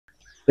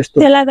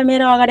त्यसलाई त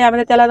मेरो अगाडि अब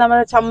त्यसलाई त म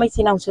छम्मै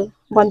चिनाउँछु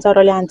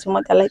बन्चरोले हान्छु म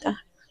त्यसलाई त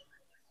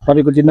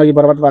तपाईको जिन्दगी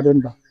बर्बाद पार्यो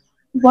नि त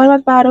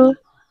बर्बाद पारो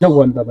के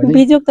गर्नु तपाईले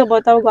बिजुक त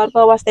भयो त घरको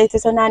अवस्था यस्तो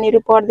छ नानीहरु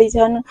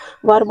पढ्दैछन्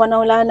घर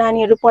बनाउला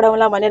नानीहरु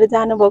पढाउला भनेर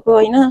जानु भएको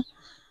हैन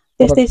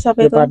त्यस्तै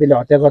सबैको पार्टीले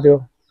हत्या गर्यो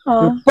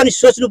पनि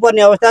सोच्नु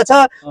पर्ने अवस्था छ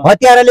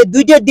हत्याराले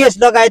दुईटै देश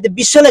लगायत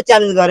विश्वलाई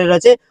च्यालेन्ज गरेर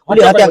चाहिँ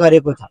उले हत्या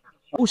गरेको छ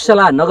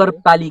उशला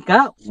नगरपालिका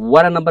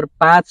वडा नम्बर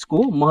 5 को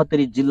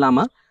महतरी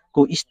जिल्लामा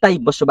को स्थायी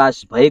बसोबास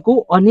भएको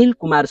अनिल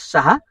कुमार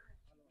शाह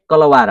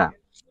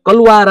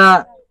कलवारा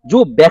जो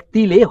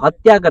व्यक्तिले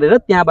हत्या गरेर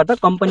त्यहाँबाट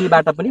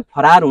कम्पनीबाट पनि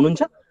फरार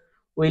हुनुहुन्छ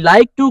we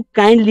like to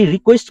kindly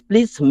request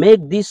please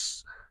make this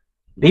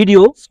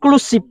video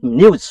exclusive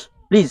news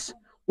please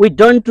we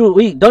don't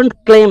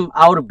claim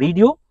our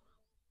video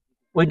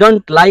we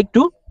don't like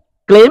to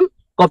claim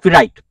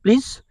copyright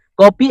please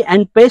copy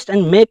and paste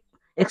and make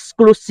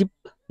exclusive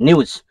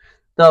news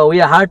so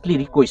we are heartily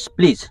request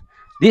please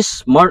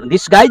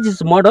this guys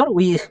is murder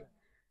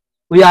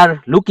we are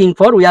looking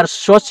for we are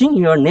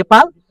searching your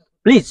Nepal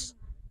please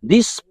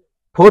this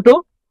photo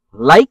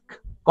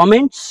like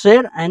comment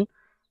share and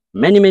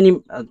many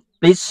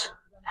please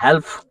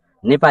help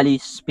Nepali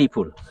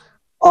people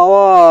अब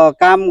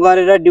काम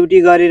गरेर duty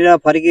गरेर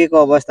फर्किएको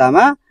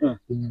अवस्थामा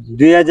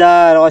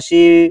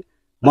 2080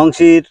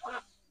 मंसिर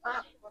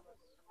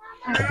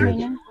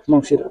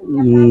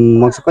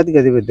कति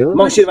थियो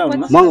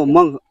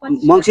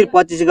मंसिर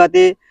 25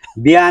 गते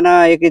बिहान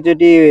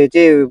एकैचोटी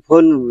चाहिँ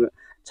फोन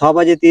 6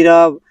 बजेतिर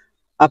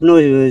आफ्नो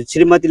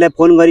श्रीमतीलाई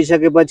फोन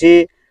गरिसकेपछि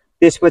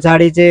त्यस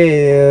पछाडी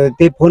चाहिँ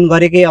त्यही फोन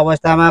गरेकै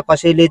अवस्थामा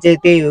कसैले चाहिँ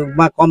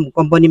त्यहीमा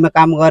कम्पनीमा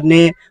काम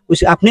गर्ने उस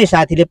आफ्नै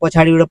साथीले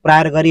पछाडीबाट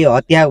प्रहार गरी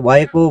हत्या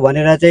भएको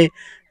भनेर चाहिँ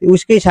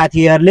उसकै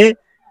साथीहरुले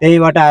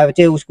त्यहीबाट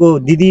चाहिँ उसको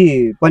दिदी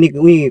पनि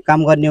उही काम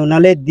गर्ने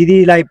हुनाले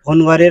दिदीलाई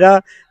फोन गरेर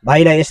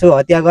भाइलाई यसो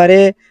हत्या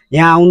गरे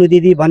यहाँ आउनु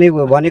दिदी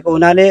भनेको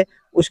हुनाले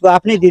उसको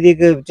आफ्नै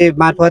दिदीको चाहिँ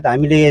मार्फत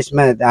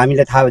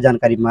हामीले थाहा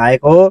जानकारीमा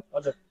आएको हो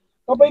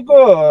तपाईको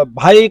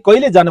भाइ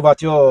कहिले जानु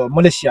भएको थियो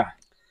मलेसिया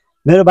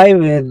मेरो भाइ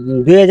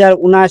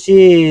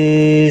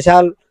 2079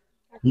 साल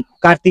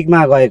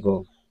कार्तिकमा गएको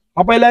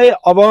तपाईलाई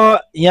अब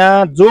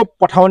यहाँ जो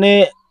पठाउने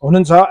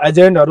हुनुहुन्छ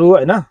एजेन्टहरु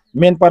हैन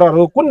मेन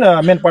पावरहरु कुन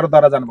मेन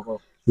पावरद्वारा जानुभएको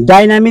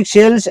dynamic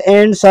sales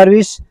and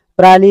service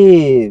प्राली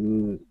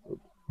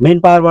main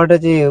पावरबाट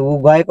चाहिँ उ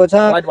गएको छ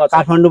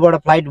काठमाडौँबाट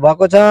फ्लाइट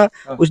भएको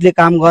छ उसले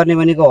काम गर्ने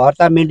भनेको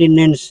हर्ता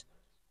मेन्टेनेन्स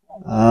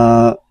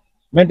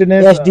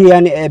एसडी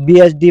अनि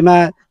बीएसडी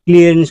मा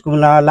क्लियरेन्सको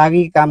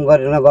लागि काम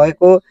गर्न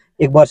गएको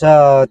 1 वर्ष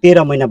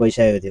 13 महिना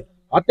भइसक्यो थियो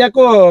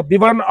हत्याको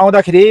विवरण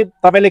आउँदाखेरि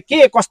तपाईले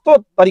के कस्तो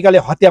तरिकाले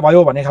हत्या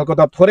भयो भन्ने खालको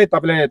त थोरै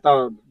तपाईले त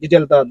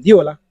डिटेल त दियो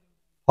होला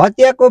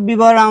हत्याको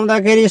विवरण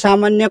आउँदाखेरि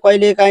सामान्य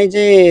कहिले काहीँ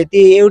चाहिँ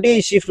ती एउटै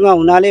शिफ्टमा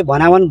हुनाले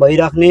भनावन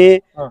भइराख्ने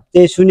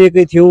चाहिँ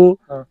सुनेकै थियौ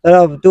तर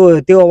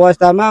त्यो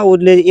अवस्थामा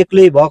उले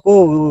एक्लै भएको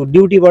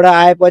ड्युटीबाट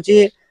आएपछि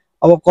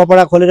अब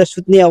कपडा खोलेर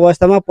सुत्ने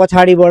अवस्थामा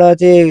पछाडीबाट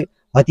चाहिँ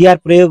हतियार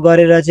प्रयोग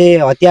गरेर चाहिँ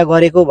हत्या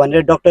गरेको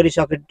भनेर डक्टरी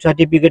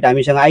सर्टिफिकेट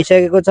हामीसँग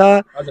आइसकेको छ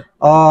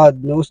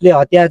उसले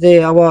हत्या चाहिँ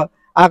अब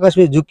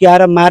आकस्मिक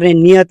झुक्क्याएर मार्ने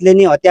नियतले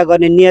नि हत्या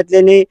गर्ने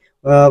नियतले नै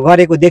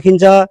गरेको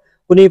देखिन्छ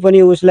कुनै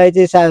पनि उसलाई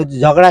चाहिँ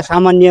झगडा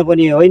सामान्य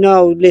पनि होइन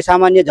उसले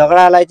सामान्य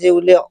झगडालाई चाहिँ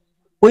उसले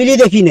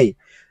पहिलेदेखि नै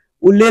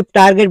उसले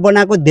टार्गेट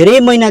बनाएको धेरै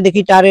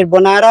महिनादेखि टार्गेट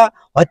बनाएर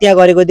हत्या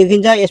गरेको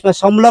देखिन्छ यसमा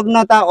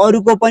संलग्नता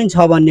अरूको पनि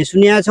छ भन्ने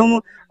सुनेका छौं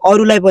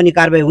अरूलाई पनि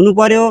कारबाही हुनु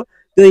पर्यो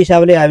त्यो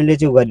हिसाबले हामीले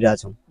चाहिँ गरिरहेका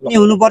छौं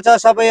हुनुपर्छ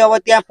सबै अब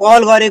त्यहाँ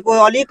पहल गरेको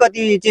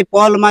अलिकति चाहिँ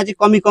पहलमा चाहिँ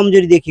कमी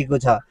कमजोरी देखिएको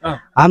छ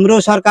हाम्रो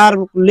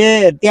सरकारले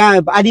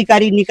त्यहाँ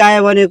आधिकारिक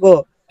निकाय भनेको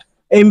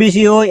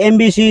एमबीसी हो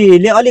एमबीसी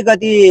ले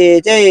अलिकति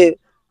चाहिँ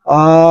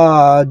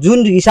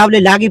जुन हिसाबले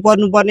लागि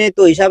पर्नुपर्ने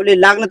त्यो हिसाबले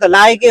लाग्न त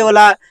लागेकै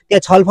होला त्यहाँ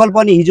छलफल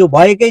पनि हिजो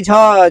भएकै छ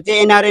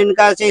चाहिँ एनआरएन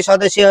का चाहिँ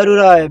सदस्यहरू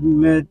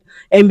र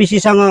एमबीसी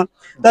सँग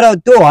तर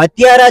त्यो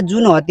हत्यारा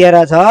जुन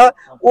हत्यारा छ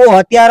ओ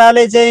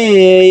हत्याराले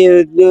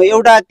चाहिँ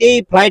एउटा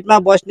त्यही फ्लाइटमा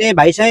बस्ने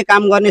भाइसँग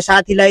काम गर्ने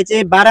साथीलाई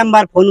चाहिँ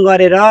बारम्बार फोन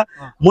गरेर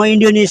म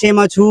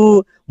इन्डोनेसियामा छु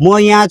म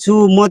यहाँ छु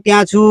म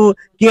त्यहाँ छु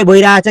के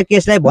भइरहेछ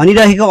केसलाई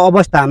भनिरहेको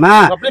अवस्थामा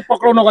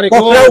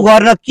पक्राउ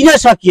गर्न किन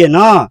सकिएन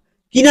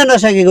किन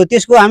नसकेको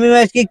त्यसको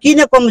हामीमा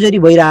किन कमजोरी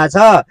भइरहेछ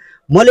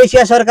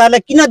मलेसिया सरकारलाई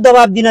किन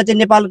दबाब दिन चाहिँ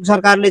नेपाल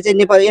सरकारले चाहिँ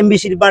नेपाल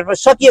एमबीसीबाट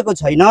सकिएको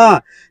छैन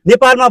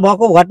नेपालमा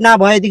भएको घटना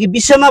भएदेखि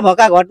विश्वमा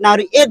भएका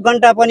घटनाहरू 1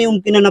 घण्टा पनि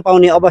उम्किन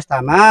नपाउने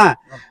अवस्थामा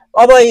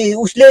अब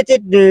उसले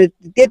चाहिँ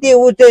त्यति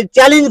उ चाहिँ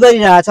च्यालेन्ज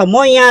गरिरहेछ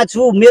म यहाँ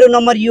छु मेरो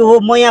नम्बर यो हो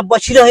म यहाँ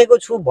बसिरहेको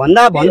छु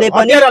भन्दै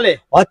पनि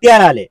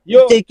हत्याराले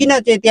चाहिँ किन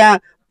चाहिँ त्यहाँ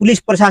पुलिस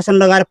प्रशासन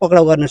लगाएर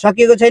पक्राउ गर्न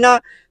सकिएको छैन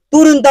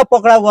तुरुन्त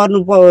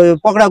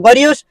पक्राउ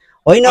गरियोस्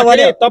होइन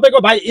भने तपाईको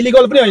भाइ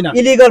इलिगल पनि होइन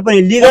इलिगल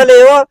पनि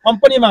लिगलै हो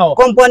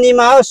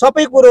कम्पनीमा हो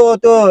सबै कुरो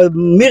त्यो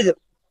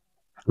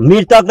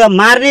मृतक र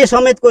मार्ने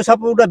समेतको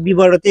सबै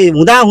विवरण चाहिँ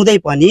हुँदै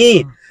पनि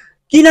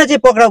किन चाहिँ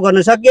पक्राउ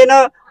गर्न सकिएन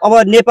अब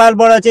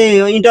नेपालबाट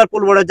चाहिँ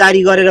इन्टरपोलबाट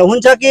जारी गरेर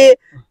हुन्छ कि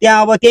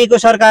त्यहाँ अब त्यहीको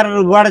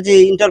सरकारबाट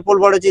चाहिँ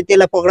इन्टरपोलबाट चाहिँ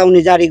त्यसलाई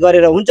पक्राउने जारी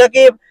गरेर हुन्छ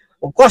कि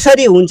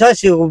कसरी हुन्छ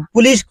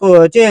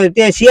पुलिसको चाहिँ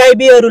त्यो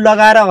सिआइबीहरू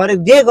लगाएर हरेक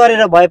जे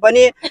गरेर भए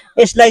पनि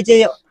यसलाई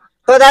चाहिँ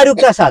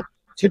तदारुकका साथ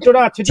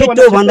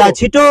छिटो भन्दा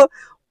छिटो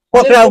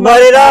पक्राउ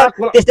गरेर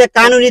त्यस्तै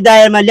कानुनी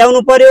दायरामा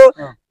ल्याउनु पर्यो।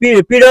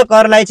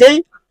 पीडकहरूलाई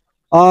चाहिँ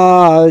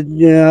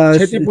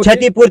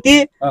क्षतिपूर्ति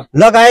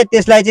लगायत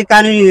त्यसलाई चाहिँ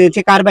कानुनी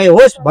चाहिँ कारबाही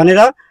होस् भनेर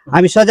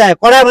हामी सजाय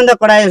कडाभन्दा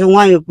कडा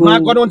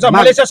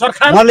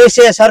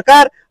मलेसिया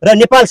सरकार र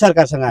नेपाल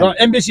सरकारसँग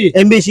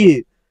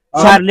एमबीसी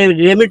सरले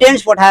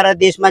रेमिटेन्स पठाएर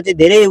देशमा चाहिँ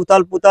धेरै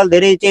उथल पुथल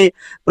धेरै चाहिँ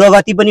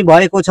प्रगति पनि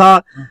भएको छ।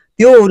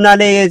 त्यो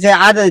हुनाले चाहिँ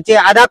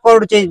आधा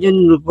करोड चाहिँ जुन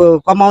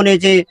कमाउने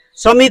चाहिँ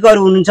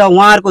श्रमिकहरू हुनुहुन्छ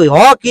उहाँहरूको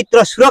हक हित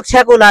र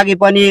सुरक्षाको लागि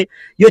पनि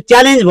यो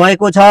च्यालेन्ज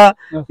भएको छ।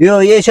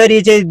 यो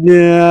यसरी चाहिँ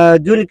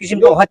जुन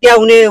किसिमको हत्या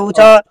हुने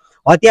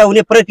हत्या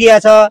हुने प्रक्रिया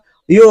छ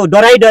यो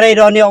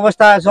डराइरहने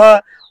अवस्था छ।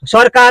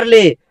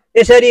 सरकारले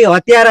यसरी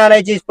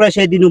हत्यारालाई चाहिँ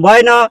प्रशय दिनु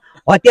भएन।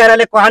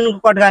 हत्याराले कानुनको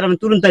कठघारामा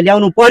तुरुन्त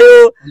ल्याउनु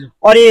पर्यो।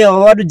 अनि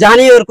अरू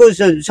जानेहरूको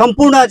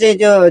सम्पूर्ण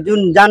चाहिँ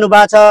जुन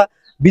जानुभएको छ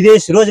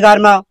विदेश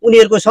रोजगारमा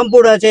उनीहरूको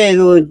सम्पूर्ण चाहिँ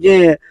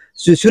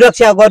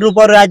सुरक्षा गर्नु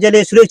पर्यो।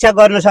 राज्यले सुरक्षा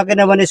गर्न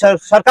सकेन भने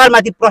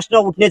सरकारमाथि प्रश्न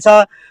उठ्नेछ।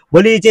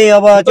 भोलि चाहिँ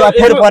अब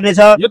अप्ठ्यारो पर्नेछ।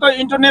 यो त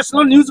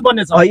इन्टरनेसनल न्युज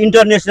बन्नेछ।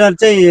 इन्टरनेसनल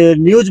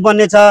चाहिँ न्युज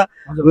बन्नेछ।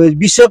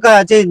 विश्वका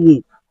चाहिँ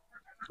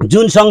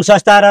जुन सङ्घ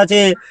संस्था र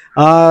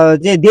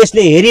चाहिँ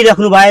देशले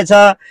हेरिराख्नु भएछ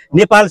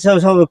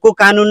नेपालको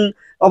कानुन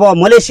अब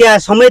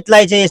मलेसिया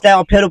समेतलाई चाहिँ यसलाई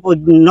अप्ठ्यारो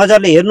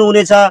नजरले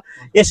हेर्नुहुनेछ।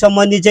 यस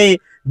सम्बन्धी चाहिँ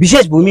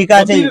विशेष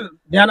भूमिका चाहिँ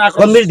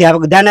गम्भीर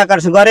ध्यान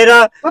आकर्षण गरेर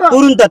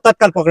तुरुन्त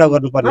तत्काल पक्राउ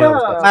गर्नुपर्ने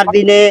अवस्था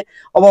दिने।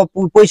 अब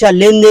पैसा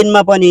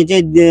लेनदेनमा पनि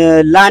चाहिँ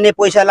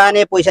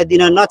पैसा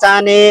दिन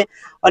नचाहने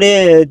अनि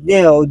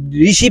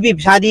रिसिपी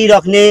साँधेर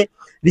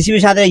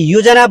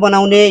योजना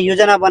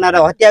बनाएर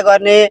हत्या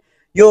गर्ने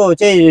यो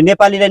चाहिँ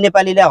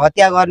नेपालीलाई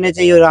हत्या गर्ने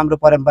चाहिँ यो राम्रो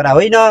परम्परा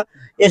होइन।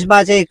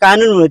 यसमा चाहिँ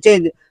कानुन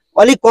चाहिँ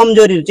अलिक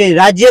कमजोरी चाहिँ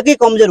राज्यकै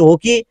कमजोर हो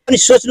कि पनि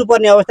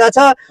सोच्नुपर्ने अवस्था छ।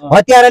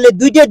 हत्याराले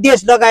दुईटै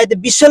देश लगायत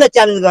विश्वलाई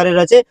च्यालेन्ज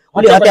गरेर चाहिँ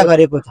उसले हत्या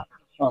गरेको छ।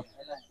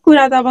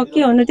 कुरा त अब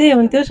के हुनु त्यही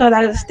हुन्थ्यो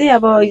सदा जस्तै।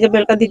 अब हिजो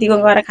बेलुका दिदीको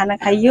गएर खाना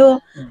खाइयो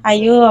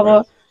आइयो। अब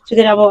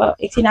सुतेर अब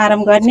एकछिन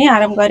आराम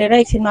गरेर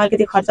एकछिनमा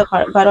अलिकति खर्च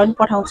घरमा पनि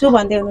पठाउँछु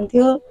भन्दै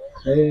हुनुहुन्थ्यो।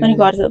 अनि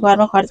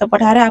घरमा खर्च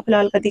पठाएर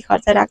आफूलाई अलिकति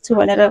खर्च राख्छु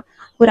भनेर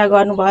कुरा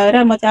गर्नुभयो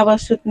र म चाहिँ अब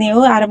सुत्ने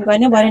हो आराम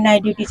गर्ने भरे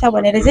नाइट ड्युटी छ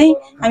भनेर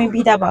चाहिँ हामी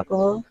बिदा भएको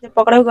हो।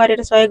 पक्राउ गरेर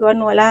सहयोग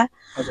गर्नु होला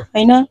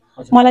होइन।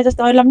 मलाई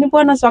जस्तो अरूलाई पनि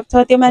पर्न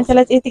सक्छ। त्यो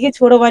मान्छेलाई चाहिँ यतिकै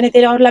छोडो भने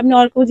त्यसले अरूलाई पनि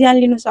अर्को ज्यान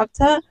लिनु सक्छ।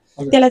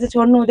 त्यसलाई चाहिँ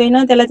छोड्नु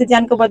हुँदैन। त्यसलाई चाहिँ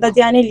ज्यानको बदला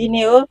ज्यानै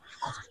लिने हो।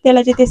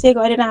 त्यसलाई चाहिँ त्यसै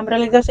गरेर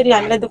हाम्रोलाई जसरी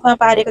हामीलाई दुःखमा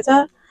पारेको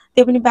छ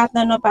त्यो पनि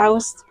बाँच्न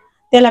नपाओस्।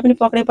 त्यसलाई पनि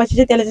पक्रेपछि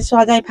चाहिँ त्यसलाई चाहिँ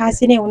सजाय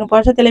फाँसी नै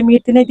हुनुपर्छ। त्यसलाई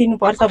मृत्यु नै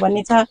दिनुपर्छ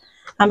भन्ने छ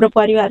हाम्रो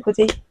परिवारको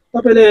चाहिँ।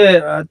 तपाईँले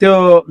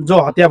त्यो जो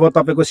हत्या भयो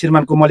तपाईँको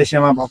श्रीमानको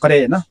मलेसियामा भर्खरै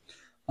होइन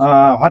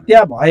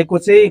हत्या भएको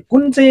चाहिँ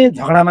कुन चाहिँ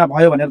झगडामा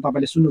भयो भनेर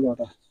तपाईँले सुन्नुभयो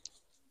त?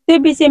 त्यो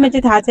विषयमा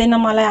चाहिँ थाहा छैन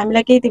मलाई।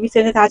 हामीलाई केही त्यो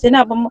विषय चाहिँ थाहा छैन।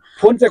 अब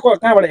फोन चाहिँ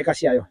कहाँबाट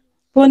एक्कासी आयो?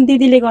 फोन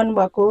दिदीले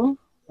गर्नुभएको।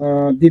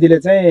 दिदीले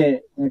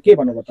चाहिँ के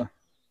भन्नुभयो त?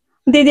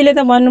 दिदीले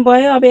त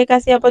भन्नुभयो अब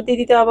एक्कासी अब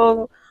दिदी त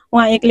अब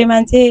उहाँ एक्लै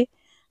मान्छे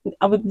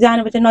अब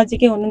जानुभएछ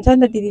नजिकै हुनुहुन्छ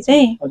नि त दिदी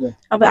चाहिँ।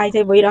 अब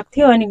आइज भइरहेको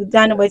थियो अनि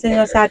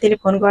जानुभएछ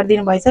साथीले फोन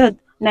गरिदिनु भएछ।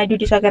 नाइट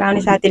ड्युटी सकेर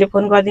आउने साथीले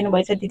फोन गरिदिनु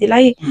भएछ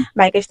दिदीलाई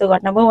भाइको यस्तो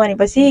घटना भयो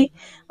भनेपछि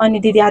अनि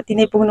दिदी आत्ति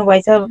नै पुग्नु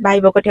भएछ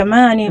भाइ भएको ठाउँमा।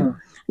 अनि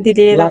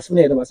दिदी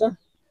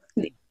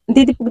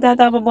पुग्दा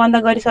त अब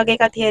बन्द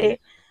गरिसकेका थिए अरे।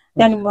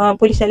 त्यहाँदेखि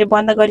पुलिसहरूले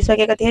बन्द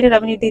गरिसकेका थिए अरे र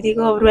पनि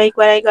दिदीको रुवाई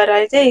कुराई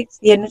गरेर चाहिँ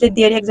हेर्नु चाहिँ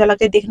दिएर एक झलक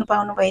चाहिँ देख्नु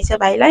पाउनु भएछ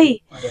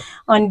भाइलाई।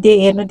 अनि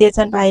हेर्नु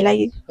दिएछन्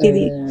भाइलाई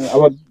दिदी।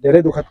 अब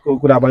धेरै दुःखदको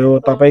कुरा भयो।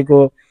 तपाईँको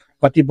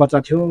कति बच्चा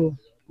थियो?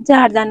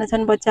 4 जना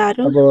छन्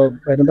बच्चाहरू। अब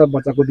हेर्नु त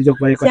बच्चाको बिजोग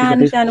भयो।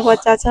 सानो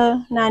बच्चा छ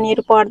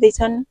नानीहरू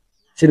पढ्दैछन्।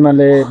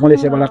 श्रीमानले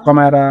मलेसियाबाट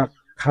कमाएर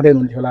खाँदै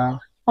हुनुहुन्थ्यो होला।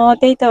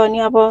 त्यही त हो नि।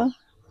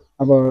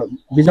 अब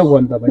बिजोग भयो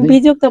नि त?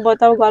 बिजोग त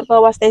बताऊ घरको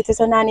अवस्था यस्तो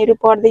छ। नानीहरू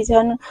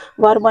पढ्दैछन्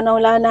घर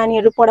बनाउला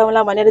नानीहरू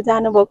पढाउला भनेर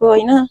जानुभएको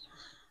होइन।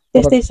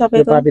 त्यस्तै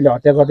सबैको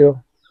हत्या गर्यो।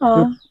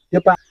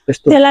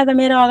 त्यसलाई त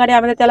मेरो अगाडि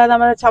अब त्यसलाई त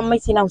म छम्मै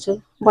छिनाउँछु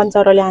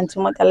बन्चरोले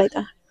हान्छु म त्यसलाई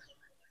त।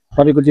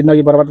 तपाईँको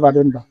जिन्दगी बर्बाद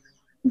पार्यो नि त?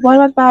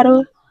 बर्बाद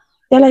पारो।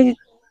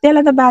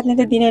 त्यसलाई त बाँच्ने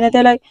त दिँदैन।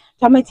 त्यसलाई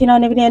छम्मै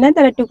छिनाउने पनि होइन।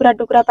 त्यसलाई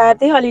टुक्रा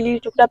पार्दै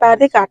अलिअलि टुक्रा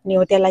पार्दै काट्ने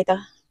हो त्यसलाई त।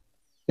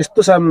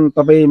 यस्तो साम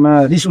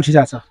तपाईँमा रिस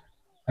उठिरहेको छ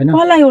होइन?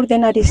 मलाई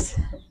उठ्दैन रिस।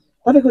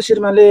 तपाईँको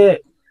श्रीमानले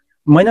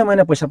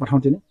महिना पैसा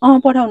पठाउँथ्यो नि?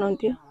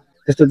 पठाउनुहुन्थ्यो।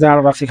 त्यस्तो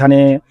जाँड रक्सी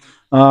खाने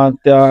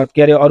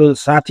के अरे अरू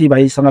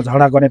साथीभाइसँग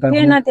झगडा गर्ने त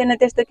थिएन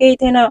त्यस्तो केही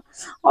थिएन।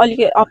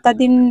 अलिक हप्ता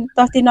दिन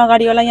 10 दिन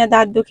अगाडि होला यहाँ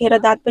दाँत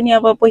दुखेर दाँत पनि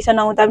अब पैसा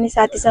नहुँदा पनि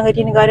साथीसँग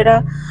ऋण गरेर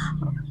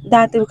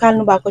दाँत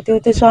उखाल्नु भएको थियो।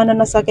 त्यो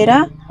सहन नसकेर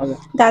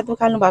दाँत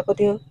उखाल्नु भएको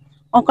थियो।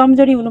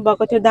 कमजोरी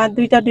हुनुभएको थियो। दाँत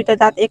दुईटा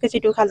दाँत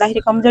एकैचोटि उखाल्दाखेरि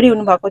कमजोरी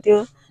हुनुभएको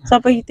थियो।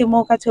 सबै त्यो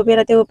मौका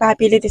छोपेर त्यो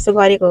पापीले त्यसो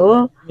गरेको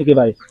हो।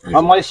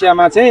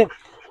 मलेसियामा चाहिँ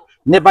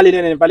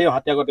नेपालीले नेपाली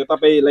हत्या गर्यो।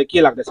 तपाईँलाई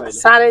के लाग्दैछ?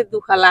 साह्रै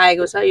दुःख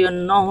लागेको छ। यो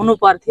नहुनु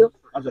पर्थ्यो।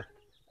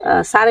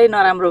 साह्रै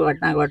नराम्रो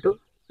घटना घट्यो।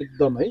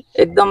 एकदम है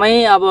एकदमै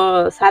अब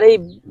साह्रै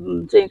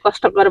चाहिँ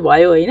कष्टकर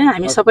भयो होइन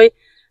हामी सबै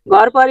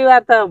घर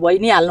परिवार त भइ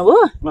नै हाल्नु हो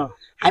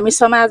हामी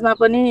समाजमा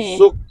पनि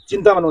शोक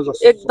चिन्तामा हुनुहुन्छ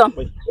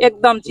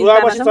एकदम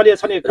चिन्तामा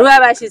छौँ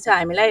रुवावासी छ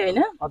हामीलाई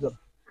होइन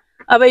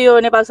अब यो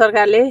नेपाल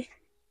सरकारले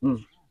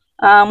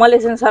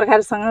मलेसियन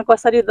सरकारसँग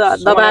कसरी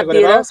दबाब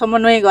दिएर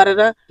समन्वय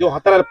गरेर त्यो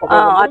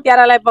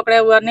हत्यारालाई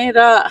पक्राउ गर्ने र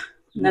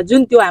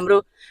जुन त्यो हाम्रो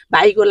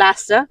भाइको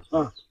लास छ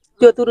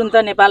त्यो तुरुन्त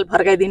नेपाल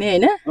फर्काइदिने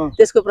होइन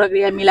त्यसको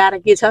प्रक्रिया मिलाएर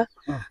के छ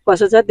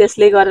कसो छ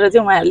त्यसले गरेर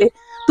चाहिँ उहाँहरूले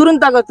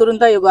तुरुन्तको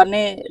तुरुन्त यो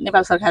गर्ने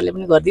नेपाल सरकारले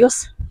पनि गरिदियोस्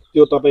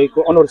त्यो तपाईको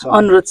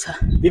अनुरोध छ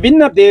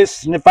विभिन्न देश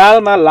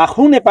नेपालमा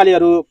लाखौं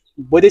नेपालीहरू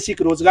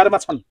वैदेशिक रोजगारमा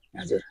छन्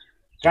हजुर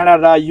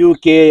कनाडा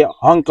युके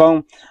हङकङ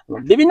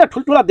विभिन्न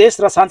ठुल्ठुला देश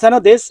र सानसानो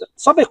देश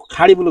सबै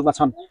खाडी मुलुकमा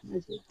छन्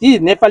ती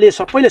नेपाली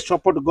सबैले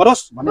सपोर्ट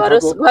गरोस्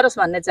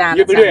भन्ने चाहना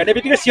यो भिडियो हेर्ने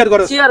बित्तिकै शेयर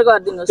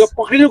गरिदिनुस् त्यो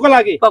पक्रिनुको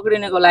लागि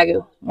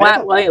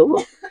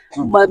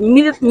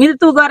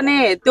मृत्यु गर्ने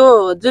त्यो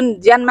जुन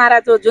ज्यान मारा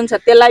त्यो जुन छ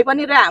त्यसलाई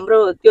पनि र हाम्रो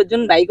त्यो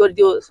जुन भाइको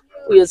त्यो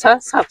उयो छ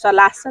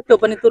लास छ त्यो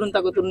पनि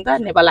तुरुन्तको तुरुन्त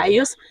नेपाल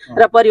आइयोस्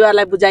र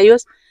परिवारलाई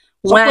बुझाइयोस्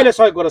सबैले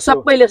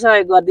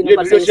सहयोग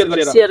गरिदिनुपर्छ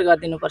शेयर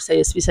गरिदिनुपर्छ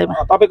यस विषयमा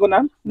तपाईको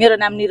नाम मेरो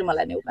नाम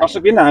निर्मला नेउपा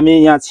दर्शकबिन हामी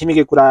यहाँ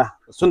छिमेकी कुरा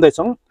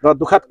सुन्दैछौँ र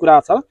दुःखद कुरा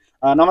छ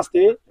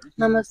नमस्ते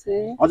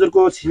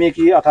हजुरको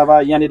छिमेकी अथवा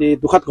यहाँनिर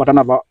दुःखद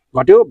घटना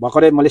घट्यो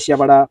भर्खरै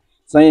मलेसियाबाट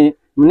चाहिँ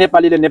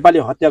नेपालीले नेपाली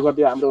हत्या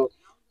गरिदियो हाम्रो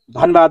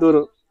धनबहादुर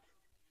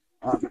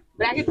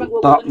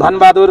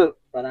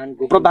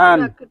प्रधान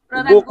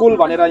गोकुल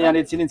भनेर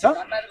यहाँनिर चिनिन्छ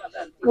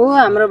हो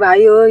हाम्रो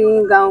भाइ हो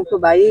यही गाउँको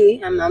भाइ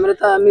हाम्रो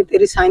त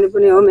मितेरी साइनो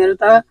पनि हो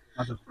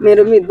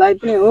मेरो मित भाइ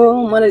पनि हो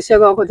मलेसिया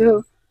गएको थियो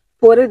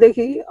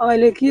पोरेदेखि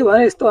अहिले के भयो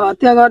यस्तो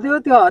हत्या गरिदियो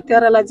त्यो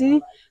हत्यारालाई चाहिँ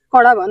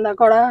कडा भन्दा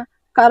कडा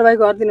कारबाही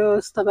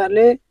गरिदिनुहोस्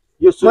तपाईँहरूले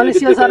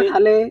मलेसिया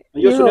सरकारले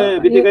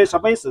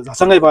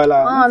झसँगै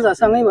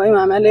भयौँ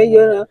हामीहरूले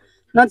यो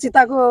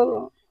नचिताको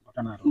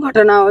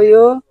घटना हो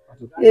यो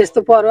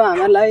यस्तो पर्यो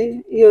हामीलाई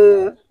यो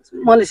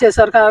मलेसिया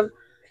सरकार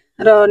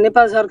र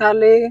नेपाल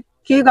सरकारले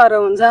के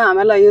गरेर हुन्छ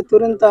हामीलाई यो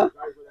तुरुन्त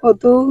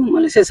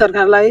मलेसिया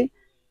सरकारलाई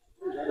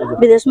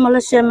विदेश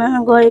मलेसियामा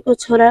गएको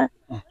छोरा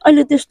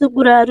अहिले त्यस्तो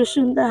कुराहरू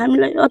सुन्दा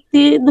हामीलाई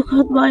अति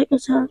दुःखद भएको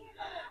छ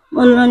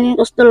भन्नु नि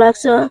कस्तो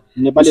लाग्छ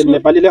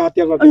नेपालीले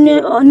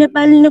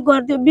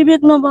गरिदियो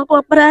विवेक नभएको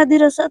अपराधी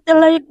रहेछ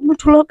त्यसलाई एकदम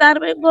ठुलो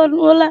कारबाही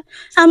गर्नु होला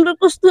हाम्रो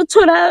कस्तो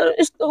छोराहरू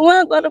यस्तो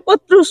उहाँ गएर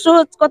कत्रो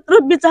सोच कत्रो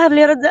विचार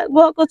लिएर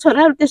गएको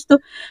छोराहरू त्यस्तो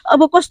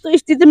अब कस्तो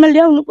स्थितिमा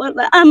ल्याउनु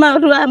पर्दा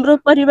आमाहरू हाम्रो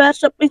परिवार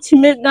सबै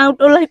छिमेक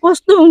गाउँटोलाई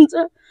कस्तो हुन्छ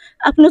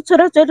आफ्नो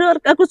छोराछोरी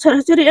अर्काको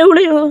छोराछोरी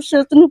एउटै हो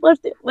सोच्नु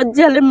पर्थ्यो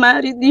बज्याले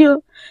मारिदियो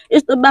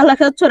यस्तो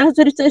बालाखा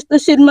छोराछोरी छ यस्तो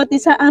श्रीमती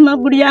छ आमा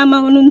बुढी आमा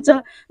हुनुहुन्छ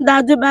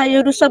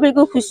दाजुभाइहरू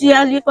सबैको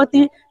खुसियाली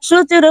कति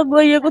सोचेर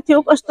गइएको थियो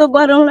कस्तो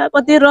गरौँला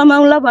कति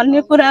रमाउला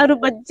भन्ने कुराहरू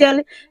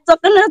बज्याले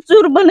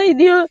चकनाचुर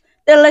बनाइदियो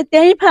त्यसलाई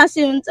त्यही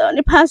फाँसी हुन्छ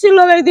अनि फाँसी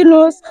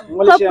लगाइदिनुहोस्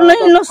थप्नै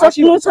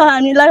नसक्नु छ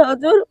हामीलाई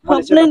हजुर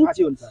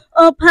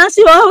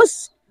फाँसी होस्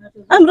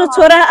हाम्रो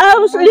छोरा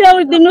आओस्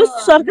ल्याइदिनुहोस्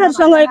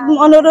सरकारसँग एकदम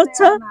अनुरोध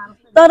छ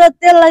तर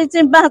त्यसलाई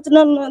चाहिँ बाँच्न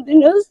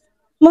नदिनुहोस्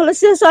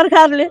मलेसिया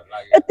सरकारले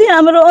यति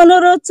हाम्रो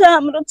अनुरोध छ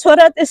हाम्रो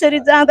छोरा त्यसरी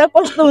जाँदा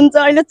कस्तो हुन्छ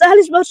अहिले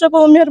 40 वर्षको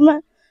उमेरमा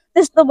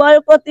त्यस्तो भयो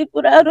कति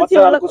कुराहरू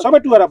थियो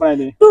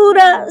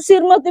टुरा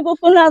श्रीमतीको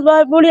कुना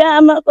भयो बुढी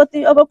आमा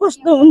कति अब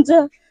कस्तो हुन्छ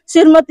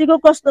श्रीमतीको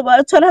कस्तो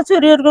भयो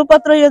छोराछोरीहरूको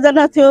कत्रो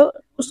योजना थियो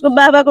उसको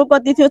बाबाको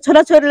कति थियो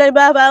छोराछोरीलाई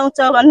बाबा आउँछ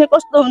भन्ने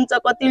कस्तो हुन्छ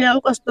कति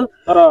ल्याउँ कस्तो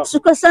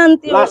सुख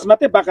शान्ति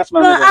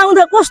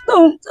आउँदा कस्तो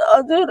हुन्छ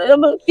हजुर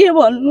अब के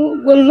भन्नु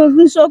बोल्नु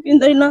पनि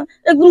सकिँदैन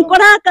एकदम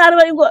कडा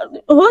कारबाही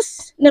होस्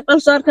नेपाल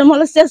सरकार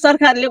मलेसिया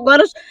सरकारले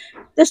गरोस्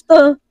त्यस्तो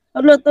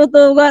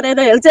लोतो गरेर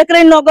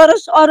हेलचेक्रै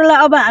नगरोस् अरूलाई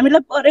अब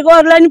हामीलाई परेको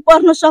अरूलाई नि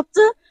पर्न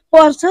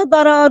पर्छ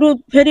तर अरू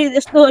फेरि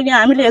यस्तो यहाँ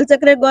हामीले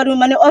हेलचेक्रै गर्यौँ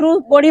भने अरू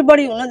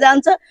बढी हुन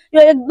जान्छ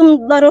यो एकदम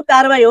दह्रो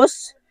कारबाही होस्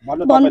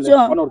भन्छु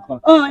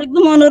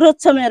एकदम अनुरोध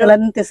छ मेरो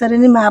त्यसरी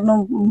नै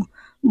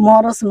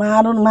मरोस्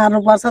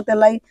मार्नुपर्छ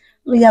त्यसलाई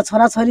यहाँ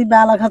छोराछोरी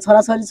बालखा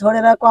छोराछोरी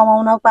छोडेर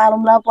कमाउन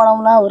पालौँला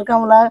पढाउँला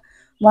हुर्काउँला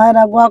भएर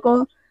गएको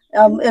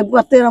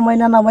 13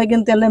 महिना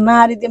नभइकन त्यसले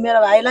मारिदियो मेरो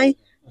भाइलाई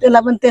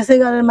त्यसलाई पनि त्यसै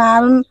गरेर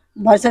मारुन्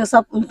भइसक्यो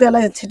सब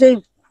त्यसलाई छिटै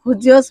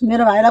खोजियोस्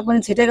मेरो भाइलाई पनि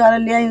छिटै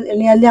गरेर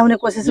ल्याउने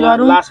कोसिस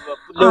गरौँ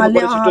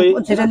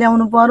छिटै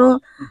ल्याउनु पर्यो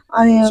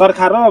अनि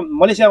सरकार र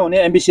मलेसिया हुने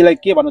एम्बेसीलाई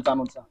के भन्न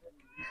चाहनुहुन्छ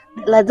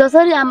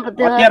जसरी हाम्रो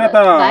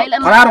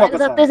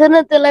त्यसरी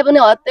नै त्यसलाई पनि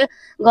हत्या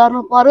गर्नु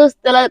परोस्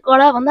त्यसलाई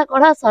कडा भन्दा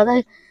कडा सजाय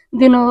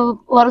दिनु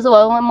पर्छ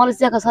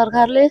मलेसियाको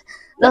सरकारले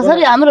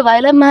जसरी हाम्रो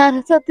भाइलाई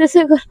मारेछ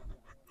त्यसै गरी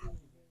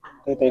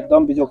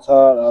एकदम बिजोग छ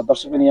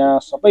दर्शक यहाँ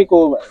सबैको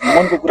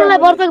मनको कुरा त्यसलाई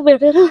वर्तक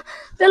भेटेर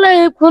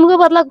त्यसलाई खुनको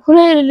बदला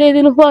खुनै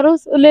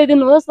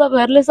ल्याइदिनुहोस्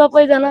तपाईँहरूले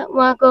सबैजना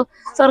उहाँको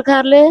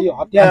सरकारले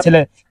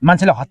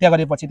मान्छेले हत्या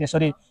गरेपछि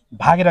त्यसरी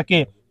भागेर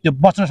के त्यो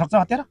बच्न सक्छ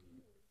हत्यारा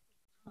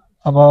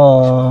अब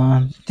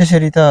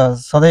त्यसरी त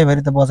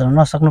सधैँभरि त बच्न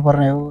नसक्नु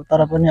पर्ने हो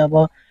तर पनि अब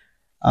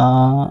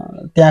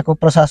त्यहाँको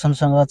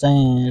प्रशासनसँग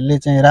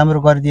चाहिँ राम्रो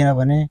गरिदिएन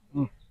भने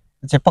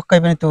चाहिँ पक्कै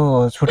पनि त्यो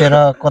छुटेर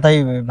कतै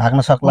भाग्न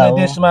सक्ला हो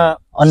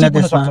अन्य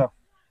देशमा।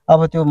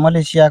 अब त्यो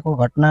मलेसियाको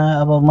घटना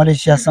अब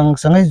मलेसिया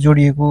सँगसँगै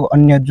जोडिएको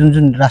अन्य जुन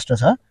जुन राष्ट्र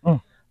छ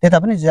त्यता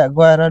पनि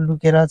गएर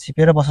लुकेर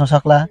छिपेर बस्न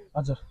सक्ला।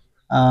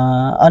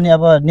 अनि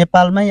अब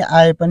नेपालमै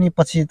आए पनि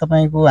पछि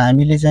तपाईको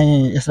हामीले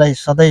चाहिँ यसलाई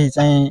सधैँ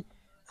चाहिँ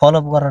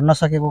फलोअप गर्न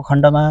नसकेको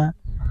खण्डमा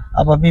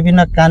अब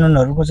विभिन्न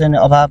कानुनहरूको चाहिँ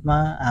अभावमा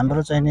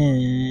हाम्रो चाहिँ नि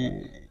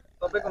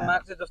तपाईको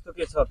माग चाहिँ जस्तो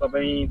के छ,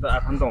 तपाई त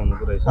आफन्त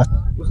हुनुको रहेछ,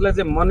 उसलाई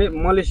चाहिँ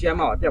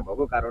मलेसियामा हत्या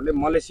भएको कारणले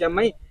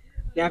मलेसियामै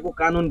त्यहाँको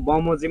कानुन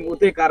बमोजिम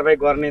उतै कारबाही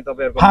गर्ने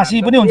तपाईहरुको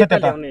फाँसी पनि हुन्छ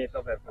त्यता?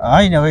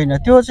 हैन हैन,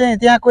 त्यो चाहिँ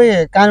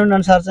त्यहाँकै कानुन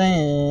अनुसार चाहिँ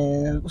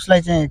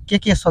उसलाई चाहिँ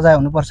के सजाय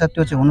हुनुपर्छ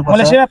त्यो चाहिँ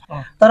हुनुपर्छ।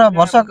 तर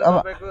वर्षक अब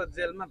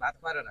जेलमा भात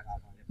खुवाएर राख्छ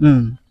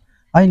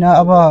हैन।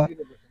 अब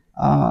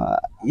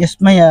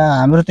यसमै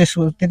हाम्रो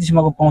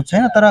त्यतिसम्मको पहुँच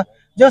छैन। तर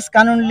जस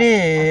कानुनले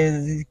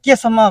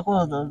केसम्मको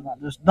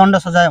दण्ड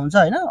सजाय हुन्छ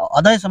हैन,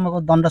 हदैसम्मको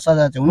दण्ड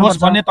सजाय चाहिँ हुनुपर्छ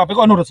भन्ने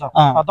तपाईको अनुरोध छ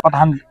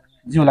प्रधान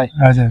ज्यूलाई।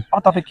 हजुर, अब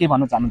तपाई के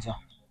भन्न चाहनुहुन्छ?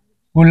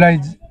 उसलाई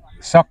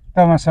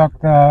सख्तमा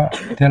सख्त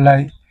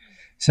त्यसलाई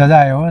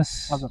सजाय होस्,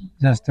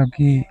 जस्तो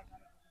कि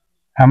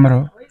हाम्रो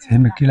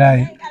छिमेकीलाई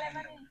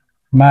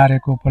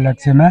मारेको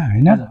उपलक्ष्यमा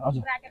हैन।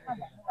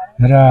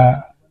 र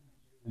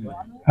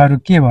अरु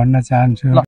के भन्न चाहन्छु